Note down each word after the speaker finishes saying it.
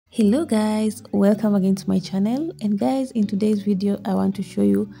Hello guys, welcome again to my channel. And guys, in today's video I want to show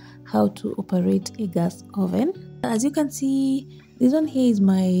you how to operate a gas oven. As you can see, this one here is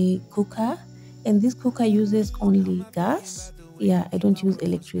my cooker, and this cooker uses only gas. I don't use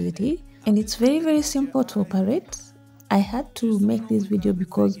electricity, and it's very simple to operate. I had to make this video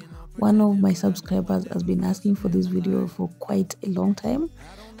because one of my subscribers has been asking for this video for quite a long time,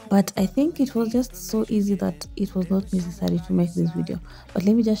 but I think it was just so easy that it was not necessary to make this video. But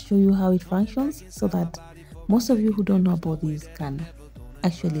let me just show you how it functions so that most of you who don't know about this can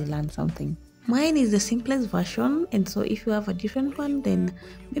actually learn something. Mine is the simplest version, and so if you have a different one, then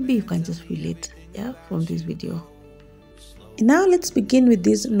maybe you can just relate from this video. Now let's begin with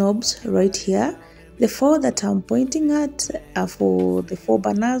these knobs right here. The four that I'm pointing at are for the four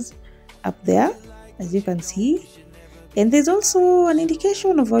burners up there, as you can see. And there's also an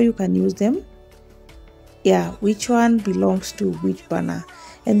indication of how you can use them. Which one belongs to which burner.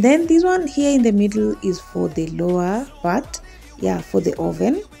 And then this one here in the middle is for the lower part, for the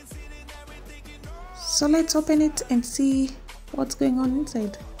oven. So let's open it and see what's going on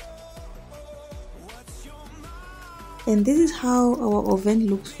inside. And this is how our oven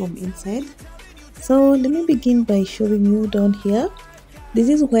looks from inside. So let me begin by showing you down here. This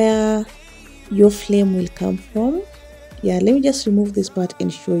is where your flame will come from. Let me just remove this part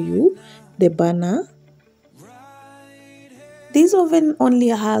and show you the burner. This oven only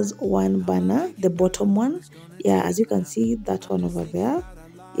has one burner, the bottom one. As you can see, that one over there.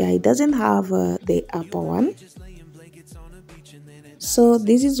 It doesn't have the upper one. So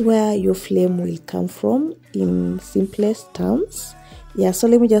this is where your flame will come from in simplest terms. So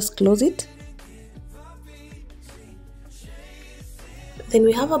let me just close it. Then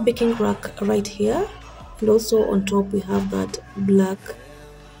we have a baking rack right here. And also on top we have that black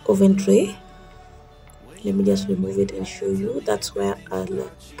oven tray. Let me just remove it and show you. That's where I'll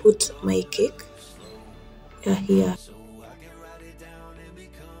put my cake. Here.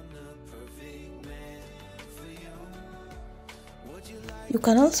 You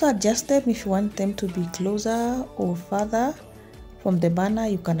can also adjust them if you want them to be closer or further from the burner.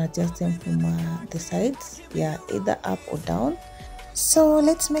 You can adjust them from the sides, either up or down. So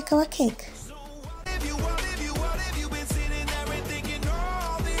let's make our cake.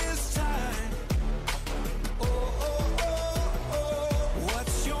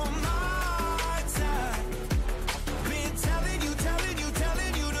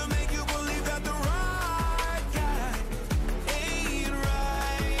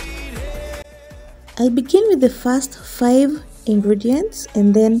 I'll begin with the first 5 ingredients,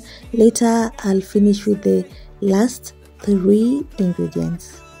 and then later I'll finish with the last 3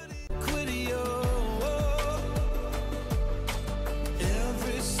 ingredients.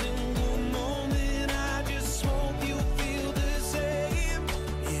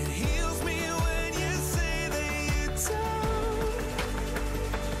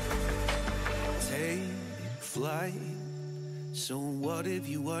 So what have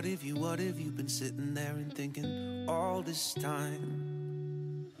you been sitting there and thinking all this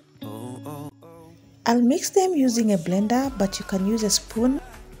time? I'll mix them using a blender, but you can use a spoon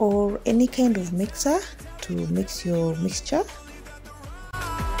or any kind of mixer to mix your mixture.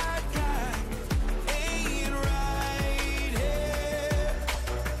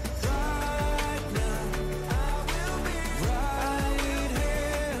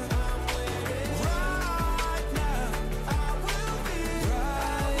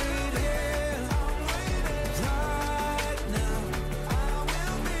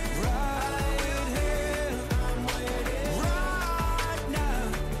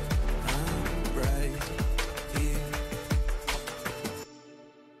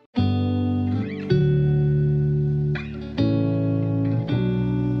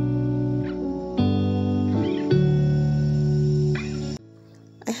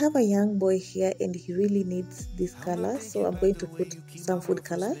 I have a young boy here and he really needs this color, so I'm going to put some food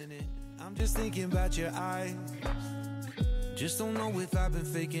color. I'm just thinking about your eyes. Just don't know if I've been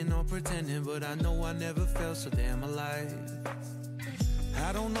faking or pretending, but I know I never felt so damn alive.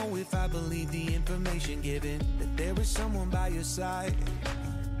 I don't know if I believe the information given, that there is someone by your side.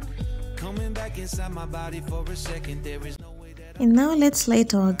 Coming back inside my body for a second, there is no way that. And now let's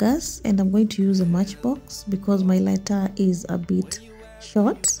light our gas, and I'm going to use a matchbox because my lighter is a bit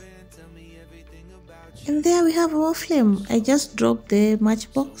short. And there we have our flame. I just dropped the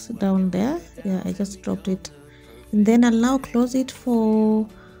matchbox down there. I just dropped it, and then I'll now close it for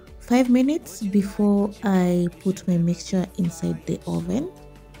 5 minutes before I put my mixture inside the oven.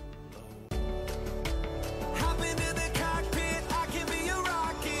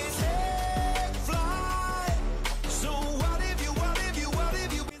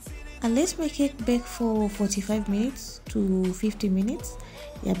 And let's make it bake for 45 minutes to 50 minutes.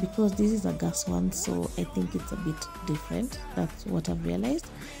 Yeah, because this is a gas one, so I think it's a bit different. That's what I've realized.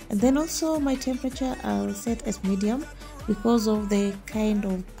 And then also my temperature I'll set as medium because of the kind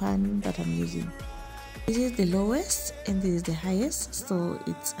of pan that I'm using. This is the lowest and this is the highest, so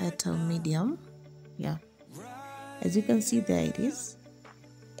it's at a medium. Yeah, as you can see, there it is.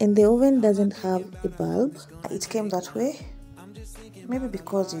 And the oven doesn't have a bulb. It came that way, maybe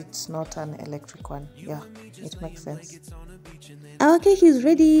because it's not an electric one. Yeah, it makes sense. Our cake is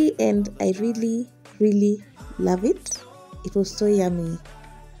ready and I really love it. It was so yummy.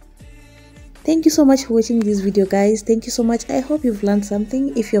 Thank you so much for watching this video, guys. Thank you so much. I hope you've learned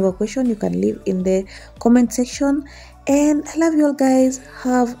something. If you have a question, you can leave in the comment section. And I love you all, guys.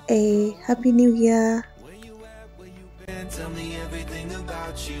 Have a happy new year. Tell me everything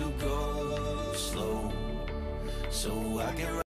about you. Go slow so I can